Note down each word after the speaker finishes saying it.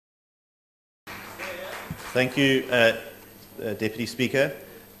Thank you, Deputy Speaker.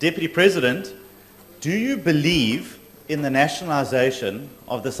 Deputy President, do you believe in the nationalisation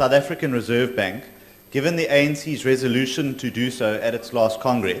of the South African Reserve Bank, given the ANC's resolution to do so at its last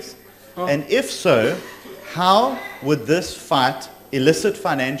Congress? And if so, how would this fight illicit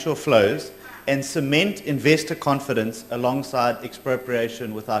financial flows and cement investor confidence alongside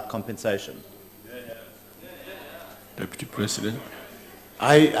expropriation without compensation? Deputy President.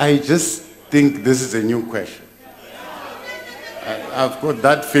 I just think this is a new question. I've got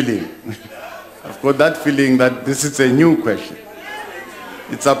that feeling. I've got that feeling that this is a new question.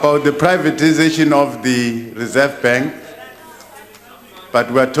 It's about the privatization of the Reserve Bank, but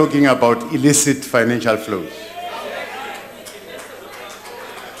we're talking about illicit financial flows.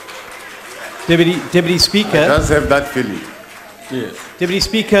 Deputy Speaker. I just have that feeling. Yes. Deputy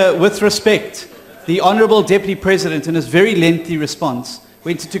Speaker, with respect, the Honourable Deputy President, in his very lengthy response,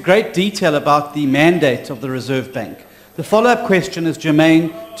 went into great detail about the mandate of the Reserve Bank. The follow-up question is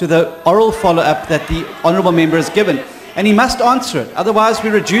germane to the oral follow-up that the Honourable Member has given, and he must answer it. Otherwise,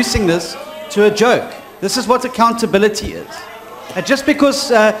 we're reducing this to a joke. This is what accountability is. And just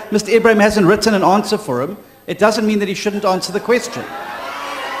because Mr. Ibrahim hasn't written an answer for him, it doesn't mean that he shouldn't answer the question.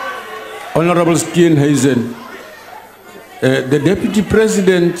 Honourable Steenhuisen, the Deputy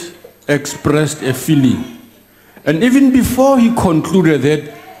President expressed a feeling. And even before he concluded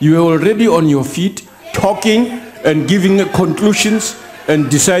that, you were already on your feet, talking and giving conclusions and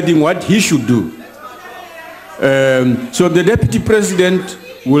deciding what he should do. So the Deputy President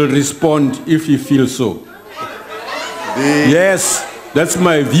will respond if he feels so. Yes, that's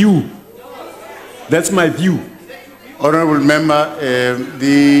my view. That's my view. Honourable Member,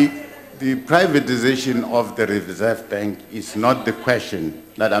 the privatization of the Reserve Bank is not the question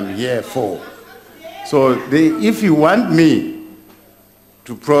that I'm here for. So if you want me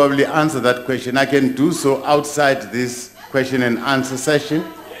to probably answer that question, I can do so outside this question and answer session,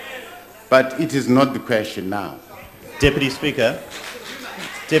 but it is not the question now. Deputy Speaker.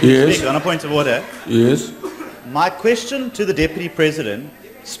 Deputy Speaker, on a point of order. Yes. My question to the Deputy President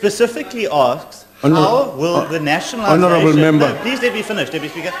specifically asks, how will the nationalisation... Honourable Member. No, please let me finish, Deputy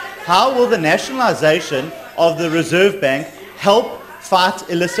Speaker. How will the nationalisation of the Reserve Bank help fight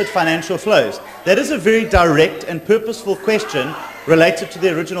illicit financial flows? That is a very direct and purposeful question related to the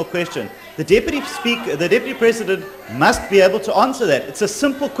original question. The Deputy Speaker, the Deputy President must be able to answer that. It's a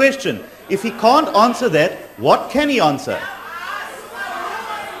simple question. If he can't answer that, what can he answer?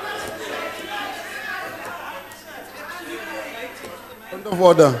 Point of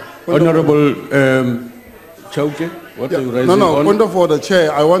order. Honourable Chauke, what are you raising on? Point of order,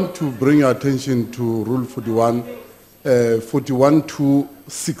 Chair. I want to bring your attention to Rule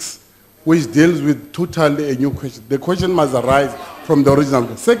 41.26, which deals with totally a new question. The question must arise from the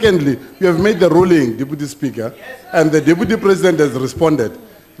original. Secondly, you have made the ruling, Deputy Speaker, and the Deputy President has responded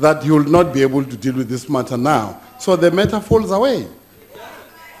that he will not be able to deal with this matter now. So the matter falls away.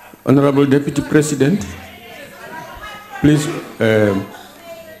 Honourable Deputy President, please.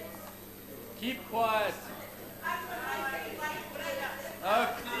 Keep quiet.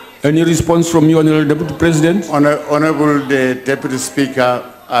 Any response from you, Honourable Deputy President? Honourable Deputy Speaker,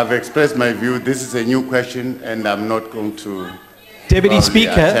 I've expressed my view. This is a new question, and I'm not going to Deputy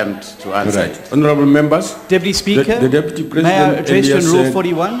Speaker, attempt to answer it. Honourable members, Deputy Speaker, the Deputy President, may I address you in Rule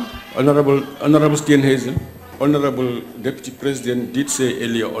 41? Honourable Steenhuisen, Honourable Deputy President did say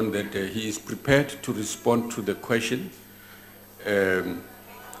earlier on that he is prepared to respond to the question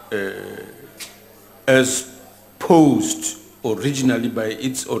as posed originally by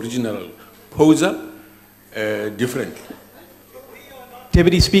its original poser differently.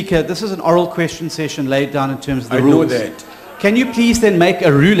 Deputy Speaker, this is an oral question session laid down in terms of the rules. rules. I know that. Can you please then make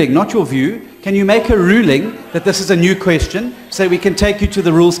a ruling, not your view, can you make a ruling that this is a new question so we can take you to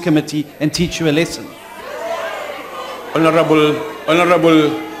the Rules Committee and teach you a lesson? Honourable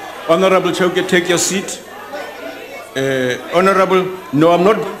Chauke, take your seat. Honourable, no, I'm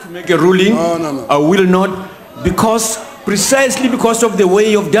not going to make a ruling. No. I will not, precisely because of the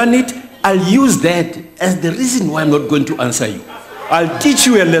way you've done it, I'll use that as the reason why I'm not going to answer you. I'll teach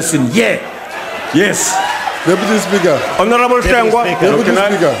you a lesson. Yeah. Yes. Deputy Speaker. Honourable Shangwa. Deputy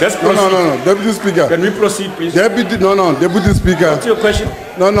Speaker. Let's proceed. No. Deputy Speaker. Can we proceed, please? Deputy Speaker. What's your question?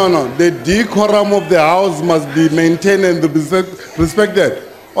 No. The decorum of the House must be maintained and be respected.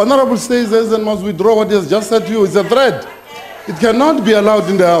 Honourable says and must withdraw what he has just said to you. It's a threat. It cannot be allowed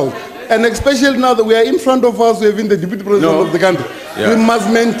in the House. And especially now that we are in front of us, we have been the Deputy President of the country. Yeah. We must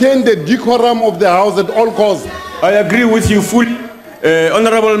maintain the decorum of the House at all costs. I agree with you fully.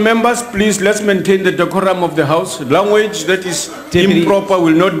 Honourable members, please let's maintain the decorum of the House. Language that is improper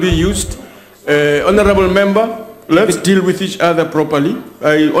will not be used. Honorable member, let's deal with each other properly.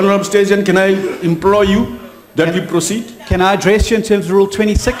 Honorable Station, can I implore you that we proceed? Can I address you in terms of Rule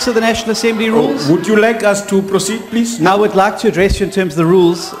 26 of the National Assembly rules? Would you like us to proceed, please? I would like to address you in terms of the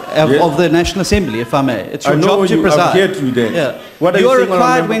rules of the National Assembly, if I may. It's your job to preside. I've heard you there. Yeah. What you are are saying,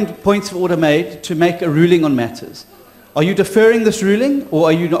 required, when points of order made, to make a ruling on matters. Are you deferring this ruling, or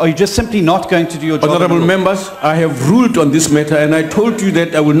are you just simply not going to do your job? Honorable members, I have ruled on this matter, and I told you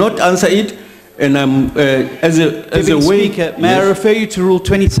that I will not answer it. And I'm as a way. Speaker, may I refer you to Rule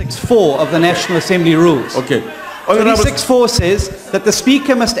 26(4) of the National Assembly rules? Okay. 26(4) says that the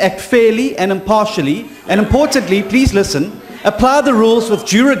Speaker must act fairly and impartially, and importantly, please listen, apply the rules with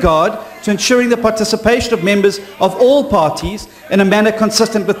due regard to ensuring the participation of members of all parties in a manner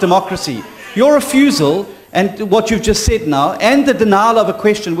consistent with democracy. Your refusal, and what you've just said now, and the denial of a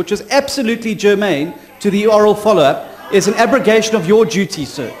question which is absolutely germane to the oral follow-up, is an abrogation of your duty,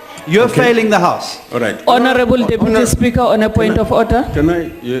 sir. You're failing the House. All right. Honorable Deputy Speaker, on a point of order. Can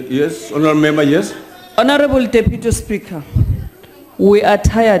I? Yes, Honorable Member, yes. Honorable Deputy Speaker, we are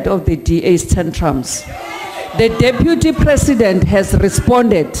tired of the DA's tantrums. The Deputy President has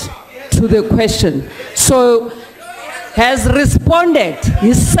responded to the question. So, has responded.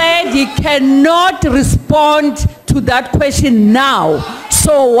 He said he cannot respond to that question now.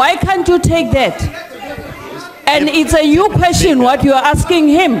 So why can't you take that? And it's a you question what you are asking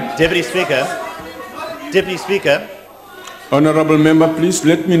him. Deputy Speaker, Honorable Member, please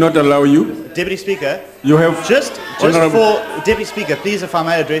let me not allow you. Deputy Speaker, You have just for Deputy Speaker, please, if I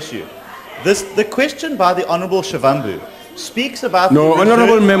may address you, the question by the Honourable Shavambu speaks about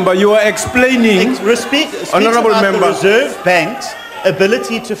Honourable Member, you are explaining. Speaks Honourable about Member, the Reserve Bank's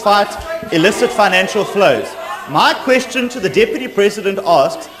ability to fight illicit financial flows. My question to the Deputy President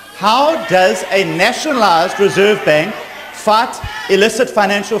asks, how does a nationalised Reserve Bank fight illicit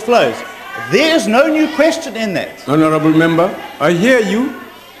financial flows? There is no new question in that. Honourable Member, I hear you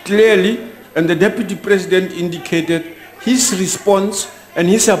clearly, and the Deputy President indicated his response and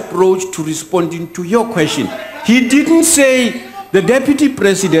his approach to responding to your question. He didn't say, the Deputy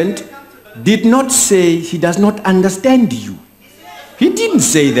President did not say he does not understand you. He didn't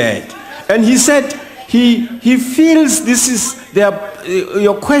say that. And he said he feels this is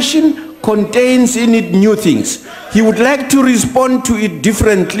your question contains in it new things. He would like to respond to it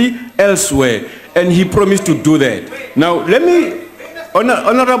differently elsewhere, and he promised to do that. Now, let me,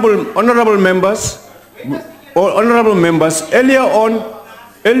 honorable members, earlier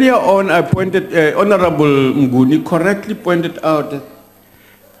on I pointed, Honorable Mguni correctly pointed out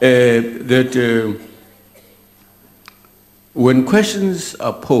that when questions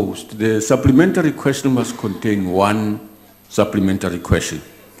are posed, the supplementary question must contain one supplementary question.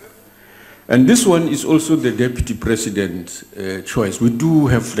 And this one is also the Deputy President's choice. We do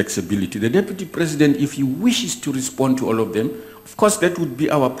have flexibility. The Deputy President, if he wishes to respond to all of them, of course that would be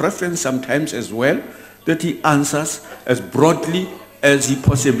our preference sometimes as well, that he answers as broadly as he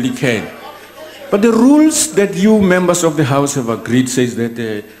possibly can. But the rules that you members of the House have agreed says that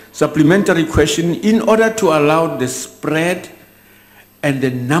the supplementary question, in order to allow the spread and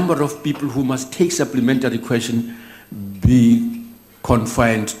the number of people who must take supplementary question, be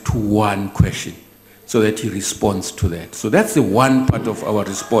confined to one question, so that he responds to that. So that's the one part of our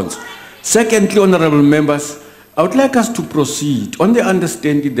response. Secondly, honorable members, I would like us to proceed on the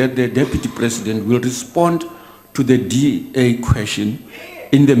understanding that the Deputy President will respond to the DA question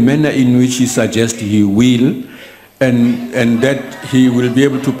in the manner in which he suggests he will, and that he will be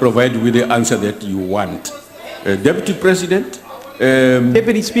able to provide with the answer that you want. Deputy President?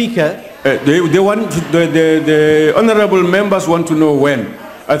 Deputy Speaker, the honourable members want to know when.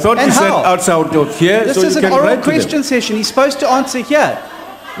 I thought he said outside of here. This so is you an can oral write question session. He's supposed to answer here.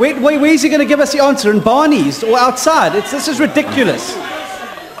 Where is he going to give us the answer? In Barney's or outside? This is ridiculous.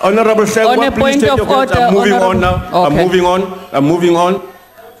 Honourable Changwa, please take your questions. I'm moving on now. Okay. I'm moving on.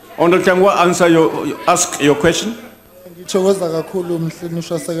 Honourable Changwa, ask your question.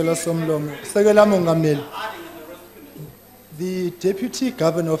 The Deputy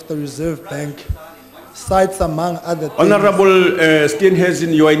Governor of the Reserve Bank cites, among other things... Honourable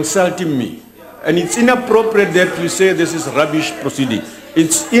Steenhuisen, you are insulting me. And it's inappropriate that you say this is rubbish proceeding.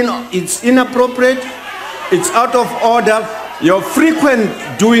 It's inappropriate, it's out of order. Your frequent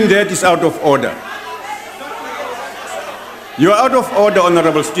doing that is out of order. You are out of order,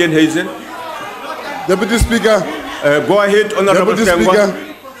 Honourable Steenhuisen. Deputy Speaker. Go ahead, Honourable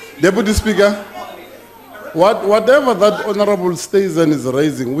Changwa. Deputy Speaker. Whatever that Honourable Steenhuisen is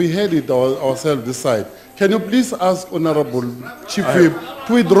raising, we heard it ourselves this side. Can you please ask Honorable Chief Whip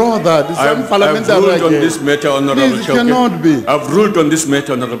to withdraw that? It's I've unparliamentary ruled on again. this matter, Honorable Please, it Chauke. cannot be. I've ruled on this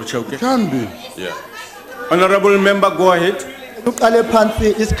matter, Honorable Chauke. It can be. Yeah. Honorable member, go ahead. Uqale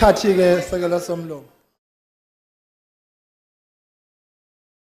phansi isikhathi ke sekela somlomo.